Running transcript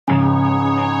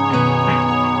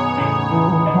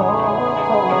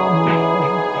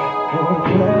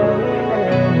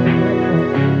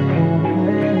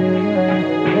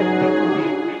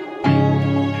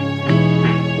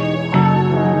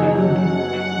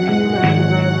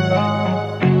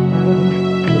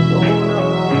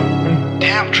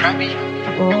be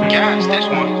gas, this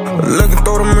one. Looking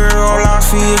through the mirror, all I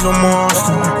see is a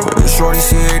monster. Shorty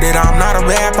said that I'm not a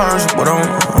bad person, but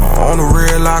on the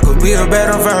real, I could be a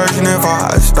better version if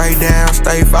I stay down,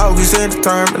 stay focused and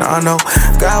determined. I know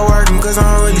God working cause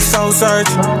I'm really soul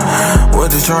searching. Went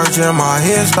to church and my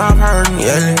head stopped hurting,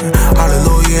 yelling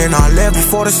hallelujah, and I left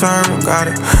before the sermon.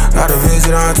 Gotta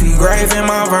visit Auntie Grave in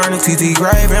my Vernon, TT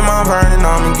Grave in my Vernon.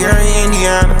 I'm in Gary,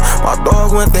 Indiana. My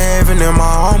dog went to heaven and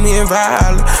my homie in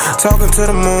Valley. Talking to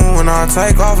the moon when I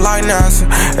take off like NASA.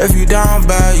 If you down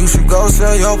bad, you should go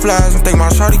sell your plasma. Think my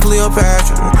shorty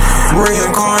Cleopatra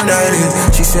reincarnated.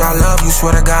 She said I love you,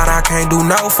 swear to God I can't do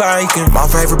no faking. My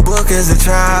favorite book as a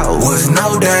child was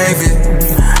No David.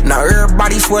 Now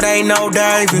everybody swear they know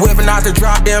David. Whipping out the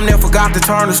drop, damn near forgot to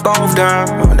turn the stove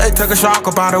down. They took a shock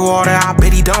up out of water, I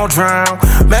bet he don't drown.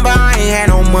 Remember I ain't had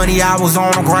no money, I was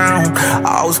on the ground.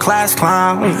 I was class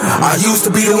clown. I used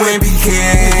to be the wimpy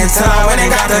kid till I went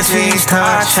and got the cheese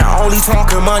touch. Only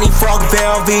talking money, fuck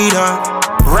Velveeta.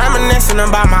 Reminiscing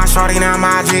about my shorty, now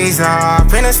my G's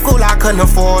up. In school I couldn't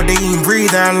afford to eat and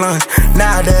breathe at lunch.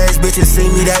 Nowadays bitches see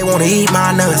me, they wanna eat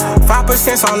my nuts.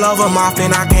 5% all over my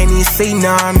fin, I can't even see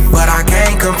none, but I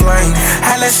can't complain.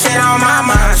 Hella shit on my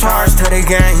mind, charged to the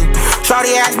game.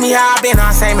 Shorty asked me how I been,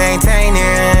 I say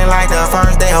maintaining. Like the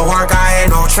first day of work, I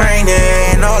had no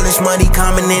training. All this money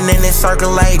coming in and it's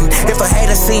circulating. If a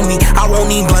hater see me, I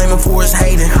won't even blame him for his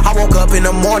hating. I woke up in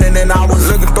the morning and I was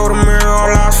looking through the mirror,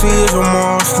 all I see is a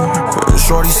monster.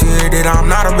 Shorty said that I'm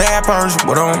not a bad person,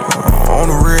 but on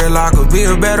the real, I could be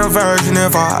a better version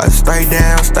if I stay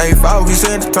down, stay focused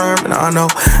and determined. I know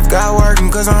God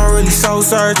working cause I'm really soul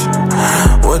searching.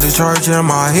 Went to church and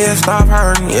my head stopped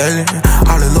hurting, yelling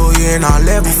hallelujah, and I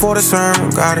left before the sermon.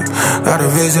 Gotta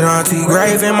visit Auntie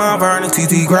Grave in my Vernon,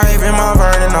 TT Grave in my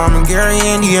Vernon. I'm in Gary,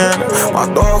 Indiana. My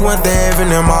dog went to heaven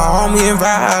and my homie in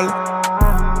Valley.